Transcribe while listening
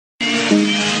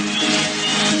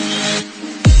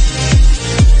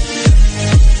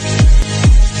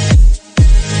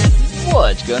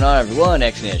What's going on, everyone?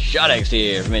 X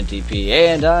here from NTP,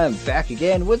 and I'm back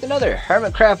again with another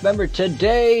Hermitcraft member.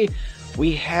 Today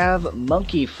we have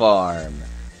Monkeyfarm.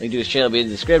 Link to his channel will be in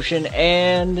the description,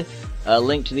 and a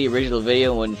link to the original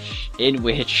video in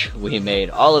which we made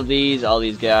all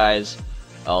these guys,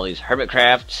 all these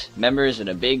Hermitcraft members, and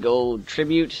a big old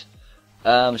tribute.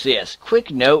 So yes,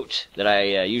 quick note that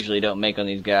I usually don't make on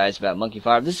these guys about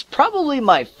Monkeyfarm. This is probably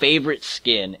my favorite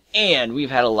skin, and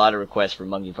we've had a lot of requests for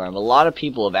Monkeyfarm. A lot of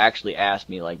people have actually asked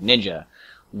me, like, Ninja,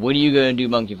 when are you going to do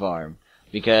Monkeyfarm?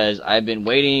 Because I've been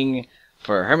waiting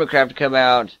for Hermitcraft to come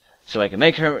out so I can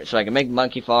make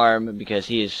Monkeyfarm, because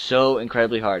he is so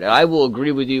incredibly hard. And I will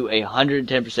agree with you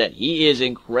 110%. He is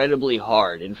incredibly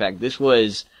hard. In fact, this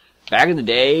was back in the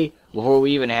day before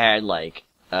we even had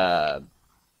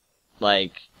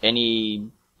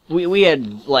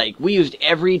we used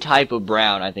every type of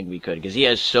brown I think we could, because he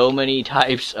has so many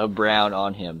types of brown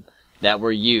on him that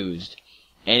were used,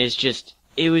 and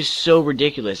it was so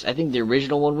ridiculous. I think the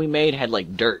original one we made had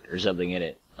like dirt or something in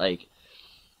it,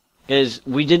 because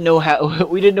we didn't know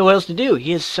what else to do.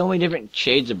 He has so many different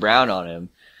shades of brown on him,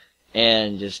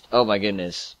 and just, oh my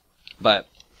goodness. But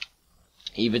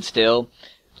even still,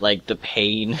 like, the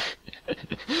pain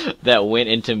that went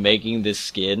into making this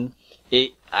skin,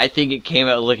 I think it came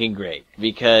out looking great,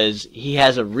 because he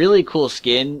has a really cool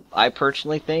skin. I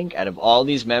personally think, out of all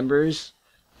these members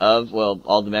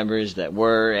all the members that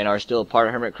were and are still a part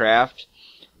of Hermitcraft,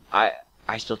 I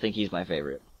still think he's my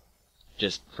favorite.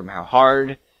 Just from how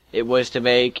hard it was to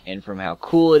make, and from how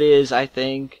cool it is, I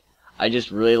think. I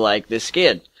just really like this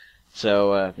skin.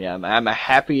 So, yeah, I'm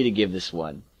happy to give this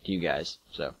one to you guys.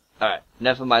 So, alright,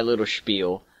 enough of my little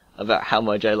spiel about how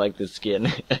much I like this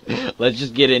skin. Let's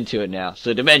just get into it now.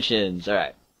 So, dimensions,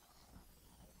 alright.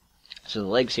 So the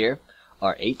legs here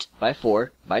are 8 by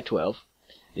 4 by 12.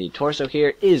 The torso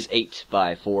here is 8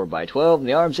 by 4 by 12. And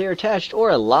the arms are attached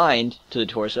or aligned to the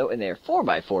torso, and they are 4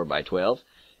 by 4 by 12.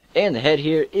 And the head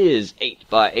here is 8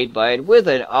 by 8 by 8 with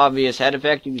an obvious hat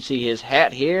effect. You can see his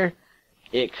hat here.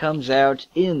 It comes out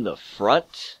in the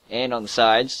front and on the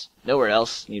sides. Nowhere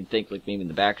else. You'd think like maybe in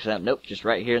the back or something. Nope, just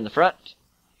right here in the front.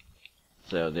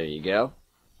 So there you go.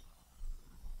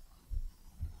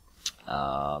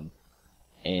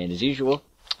 And as usual,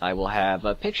 I will have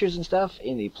pictures and stuff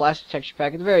in the plastic texture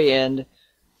pack at the very end.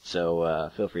 So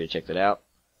feel free to check that out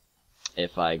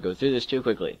if I go through this too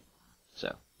quickly.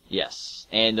 So, yes.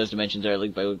 And those dimensions are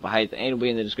linked by height and will be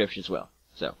in the description as well.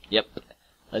 So, yep.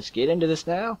 Let's get into this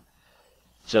now.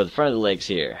 So, the front of the legs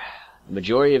here. The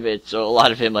majority of it, so a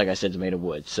lot of him, like I said, is made of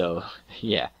wood. So,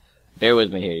 yeah. Bear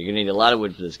with me here. You're going to need a lot of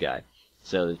wood for this guy.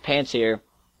 So, the pants here,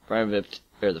 the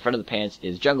front of the pants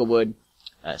is jungle wood,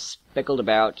 speckled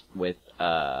about with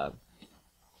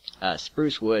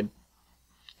spruce wood.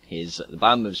 The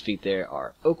bottom of his feet there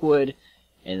are oak wood,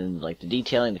 and then, like, the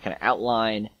detailing, the kind of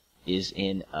outline is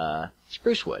in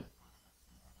spruce wood.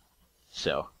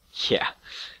 So, yeah.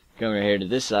 Going right here to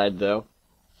this side, though,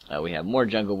 we have more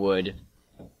jungle wood,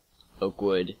 oak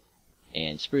wood,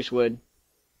 and spruce wood.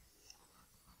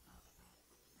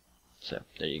 So,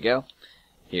 there you go.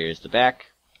 Here's the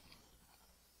back.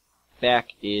 Back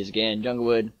is, again, jungle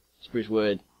wood, spruce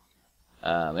wood,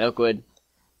 oak wood.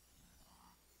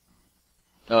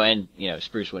 Oh, and,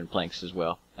 spruce wood planks as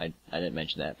well. I didn't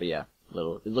mention that, but yeah.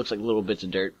 It looks like little bits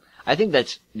of dirt. I think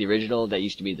that's the original. That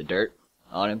used to be the dirt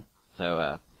on him.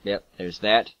 So, yep, there's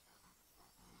that.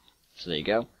 So there you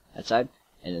go. That side.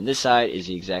 And then this side is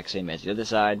the exact same as the other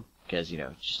side, because,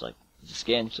 it's just like the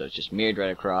skin, so it's just mirrored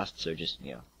right across. So just,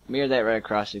 mirror that right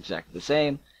across, exactly the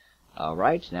same.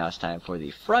 Alright, now it's time for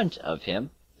the front of him.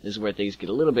 This is where things get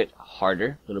a little bit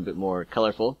harder, a little bit more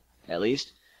colorful, at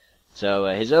least. So,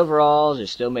 his overalls are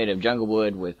still made of jungle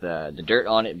wood, with the dirt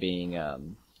on it being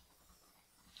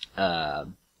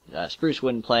spruce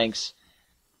wood planks.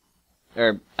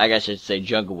 Or, I guess I should say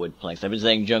jungle wood planks. I've been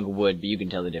saying jungle wood, but you can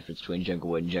tell the difference between jungle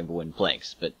wood and jungle wood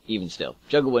planks. But even still,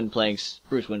 jungle wood planks,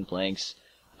 spruce wood planks.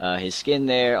 His skin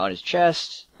there on his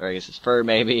chest, or I guess his fur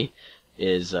maybe,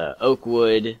 is oak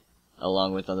wood,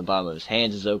 along with on the bottom of his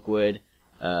hands is oak wood.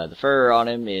 The fur on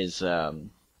him is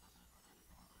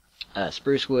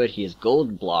spruce wood. He has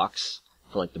gold blocks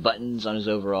for like the buttons on his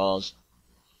overalls.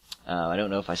 I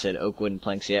don't know if I said oak wood and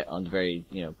planks yet on the very,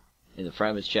 in the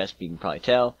front of his chest, but you can probably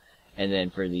tell. And then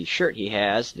for the shirt he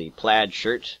has, the plaid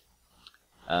shirt,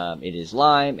 it is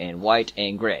lime and white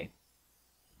and gray.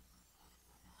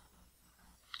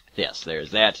 Yes,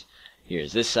 there's that.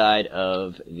 Here's this side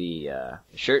of the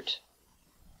shirt.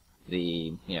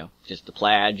 the, you know, just the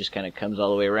plaid just kind of comes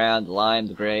all the way around. The lime,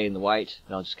 the gray, and the white,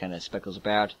 it all just kind of speckles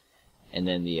about. And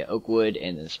then the oak wood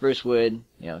and then the spruce wood,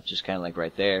 you know, just kind of like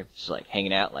right there, just like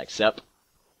hanging out like sup.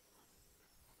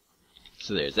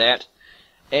 So there's that.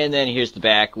 And then here's the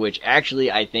back, which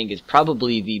actually I think is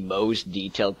probably the most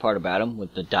detailed part about him,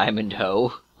 with the diamond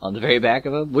hoe on the very back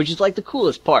of him, which is like the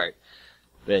coolest part.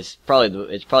 But it's probably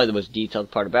the most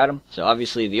detailed part about him. So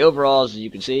obviously the overalls, as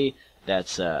you can see,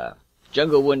 that's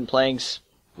jungle wooden planks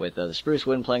with the spruce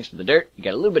wooden planks for the dirt. You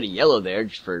got a little bit of yellow there,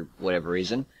 just for whatever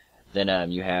reason.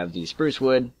 Then you have the spruce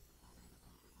wood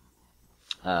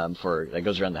for that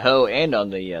goes around the hoe and on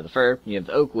the fur. You have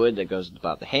the oak wood that goes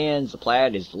about the hands. The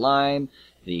plaid is the lime,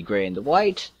 the gray and the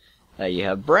white. You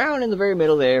have brown in the very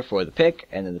middle there for the pick,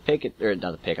 and then the pick, or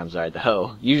not the pick, I'm sorry, the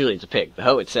hoe. Usually it's a pick. The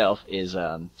hoe itself is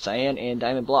cyan and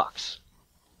diamond blocks.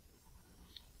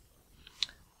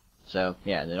 So,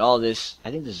 yeah, and then all this,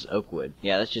 I think this is oak wood.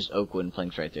 Yeah, that's just oak wood and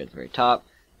planks right there at the very top.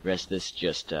 The rest of this is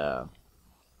just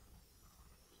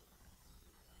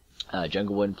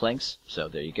jungle wood and planks. So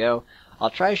there you go.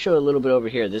 I'll try to show a little bit over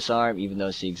here. This arm, even though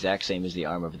it's the exact same as the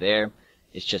arm over there,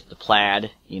 it's just the plaid.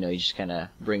 You know, you just kind of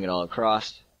bring it all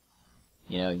across.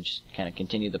 You know, you just kind of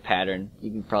continue the pattern.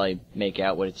 You can probably make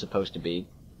out what it's supposed to be,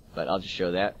 but I'll just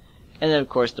show that. And then, of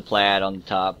course, the plaid on the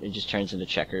top, it just turns into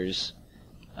checkers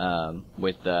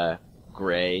with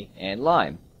gray and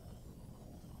lime.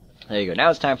 There you go. Now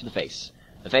it's time for the face.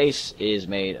 The face is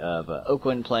made of oak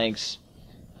wood planks,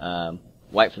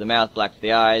 white for the mouth, black for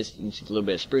the eyes. You can see a little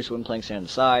bit of spruce wood planks there on the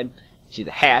side. You see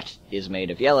the hat is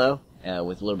made of yellow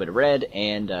with a little bit of red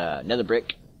and nether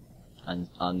brick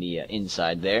on the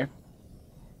inside there.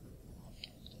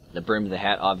 The brim of the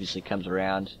hat obviously comes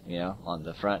around, you know, on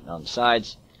the front and on the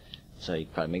sides. So you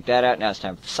can probably make that out. Now it's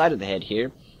time for the side of the head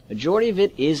here. Majority of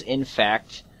it is, in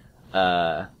fact,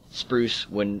 spruce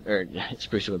wood,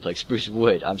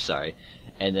 I'm sorry.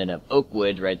 And then oak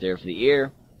wood right there for the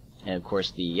ear. And of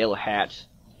course the yellow hat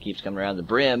keeps coming around. The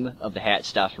brim of the hat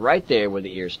stops right there where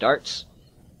the ear starts.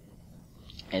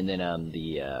 And then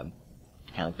the kind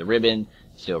of like the ribbon,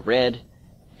 still red,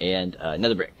 and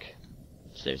nether brick.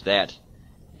 So there's that.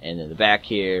 And then the back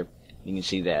here, you can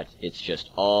see that it's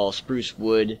just all spruce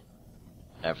wood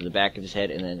for the back of his head.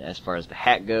 And then as far as the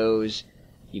hat goes,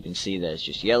 you can see that it's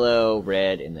just yellow,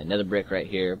 red, and then nether brick right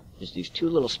here. Just these two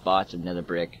little spots of nether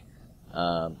brick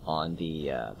on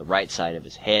the right side of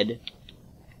his head.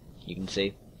 You can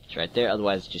see it's right there.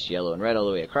 Otherwise, it's just yellow and red all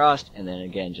the way across. And then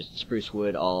again, just spruce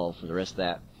wood all for the rest of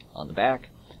that on the back.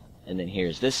 And then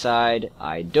here's this side.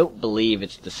 I don't believe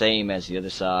it's the same as the other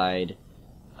side.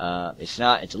 It's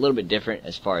not. It's a little bit different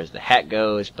as far as the hat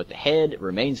goes, but the head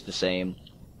remains the same.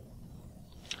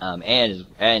 And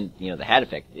you know, the hat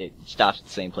effect, it stops at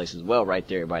the same place as well, right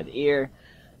there by the ear.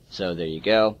 So there you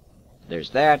go.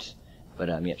 There's that. But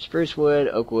you have spruce wood,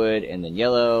 oak wood, and then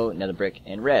yellow, nether brick,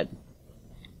 and red.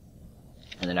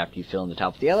 And then after you fill in the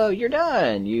top with yellow, you're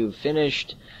done. You've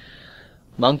finished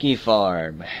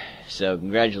Monkeyfarm. So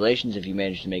congratulations if you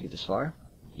managed to make it this far.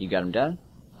 You got him done.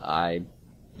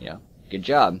 Good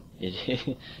job.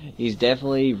 He's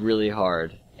definitely really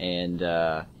hard. And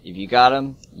if you got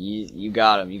him, you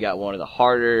got him. You got one of the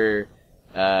harder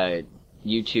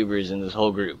YouTubers in this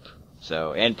whole group.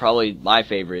 So, and probably my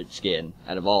favorite skin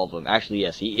out of all of them. Actually,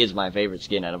 yes, he is my favorite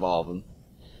skin out of all of them.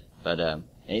 But and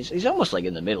he's almost like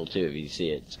in the middle too, if you see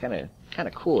it. It's kind of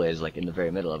cool. It's like in the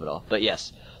very middle of it all. But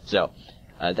yes, so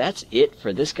that's it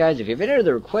for this, guys. If you have any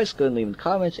other requests, go and leave in the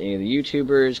comments. Any of the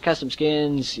YouTubers, custom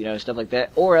skins, you know, stuff like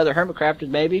that, or other Hermitcrafters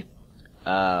maybe.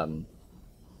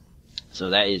 So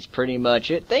that is pretty much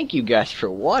it. Thank you guys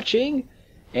for watching,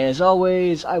 and as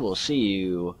always, I will see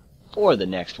you for the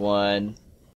next one.